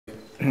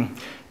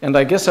And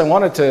I guess I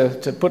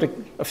wanted to put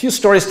a few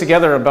stories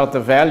together about the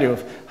value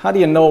of how do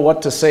you know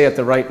what to say at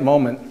the right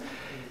moment.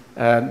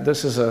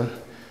 This is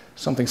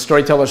something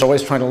storytellers are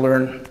always trying to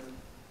learn.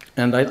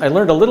 And I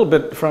learned a little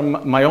bit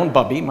from my own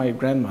Bubbe, my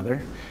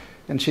grandmother.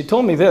 And she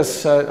told me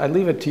this, I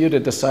leave it to you to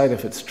decide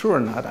if it's true or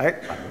not.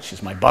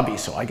 She's my Bubbe,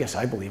 so I guess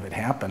I believe it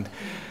happened.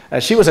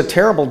 She was a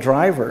terrible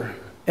driver.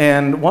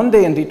 And one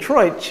day in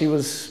Detroit, she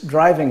was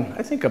driving,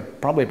 I think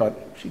probably about,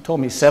 she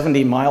told me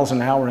 70 miles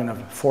an hour in a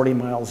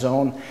 40-mile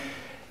zone.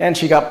 And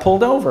she got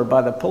pulled over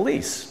by the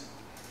police.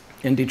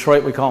 In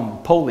Detroit, we call them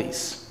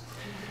police.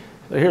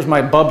 So here's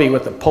my Bubbe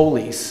with the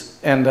police.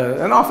 And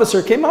an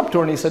officer came up to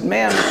her and he said,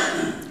 "Ma'am,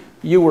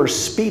 you were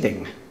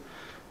speeding."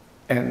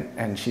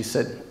 And she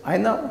said, "I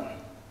know."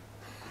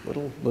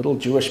 Little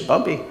Jewish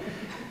Bubbe.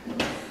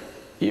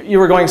 You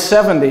were going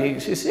 70.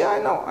 She said, "Yeah, I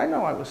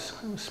know, I was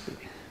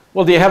speeding."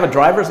 "Well, do you have a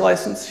driver's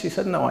license?" She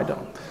said, "No, I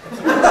don't."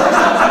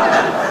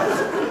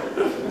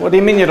 "What do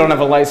you mean you don't have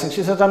a license?"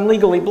 She said, "I'm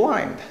legally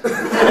blind."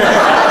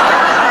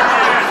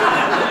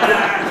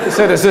 He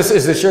said, "Is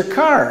this your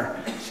car?"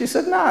 She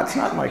said, "No, it's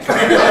not my car."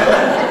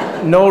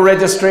 "No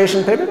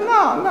registration paper?"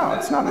 No,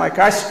 it's not my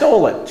car. "I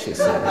stole it," she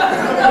said.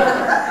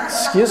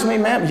 "Excuse me,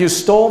 ma'am, you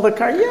stole the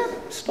car?" "Yeah,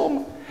 stole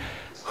it."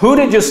 "Who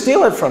did you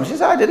steal it from?" She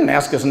said, "I didn't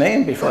ask his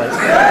name before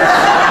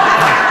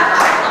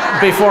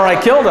I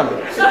killed him."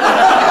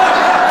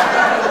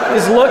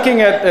 He's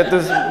looking at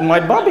my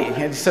Bubbe,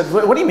 and he said,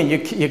 "What do you mean,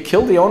 you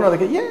killed the owner of the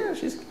car?" "Yeah,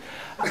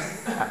 I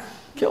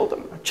killed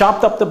him.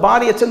 Chopped up the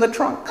body, it's in the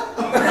trunk."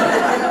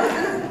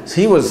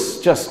 He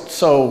was just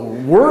so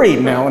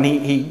worried now, and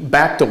he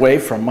backed away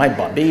from my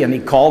Bubbe, and he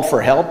called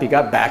for help. He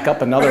got back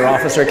up. Another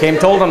officer came,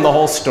 told him the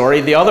whole story.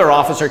 The other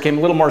officer came,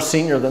 a little more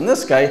senior than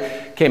this guy,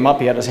 came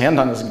up. He had his hand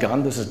on his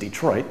gun. This is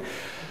Detroit.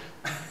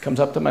 Comes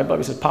up to my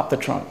Bubbe, says, "Pop the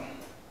trunk."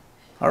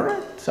 "All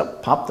right." So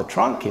popped the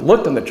trunk. He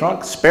looked in the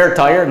trunk, spare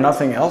tire,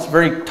 nothing else.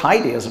 Very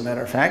tidy, as a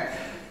matter of fact.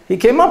 He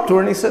came up to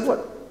her and he said,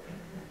 "What?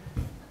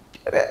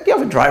 Do you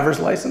have a driver's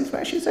license,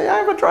 man?" She said, "I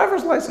have a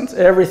driver's license."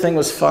 Everything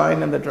was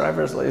fine in the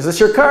driver's license. "Is this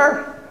your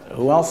car?"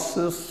 "Who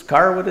else's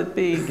car would it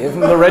be?" Gave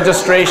him the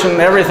registration,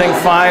 everything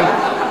fine.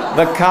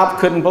 The cop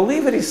couldn't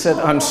believe it. He said,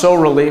 "I'm so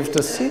relieved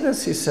to see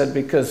this." He said,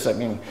 "Because, I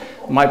mean,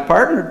 my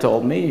partner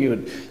told me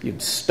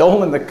you'd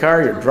stolen the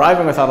car, you're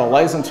driving without a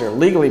license, you're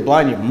legally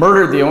blind, you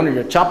murdered the owner,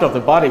 you chopped off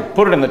the body,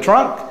 put it in the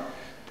trunk."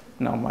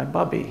 No, my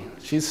Bubbe,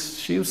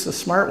 she was the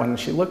smart one.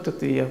 She looked at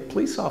the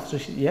police officer.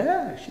 She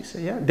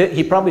said, "Yeah."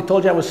 He probably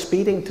told you I was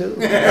speeding too.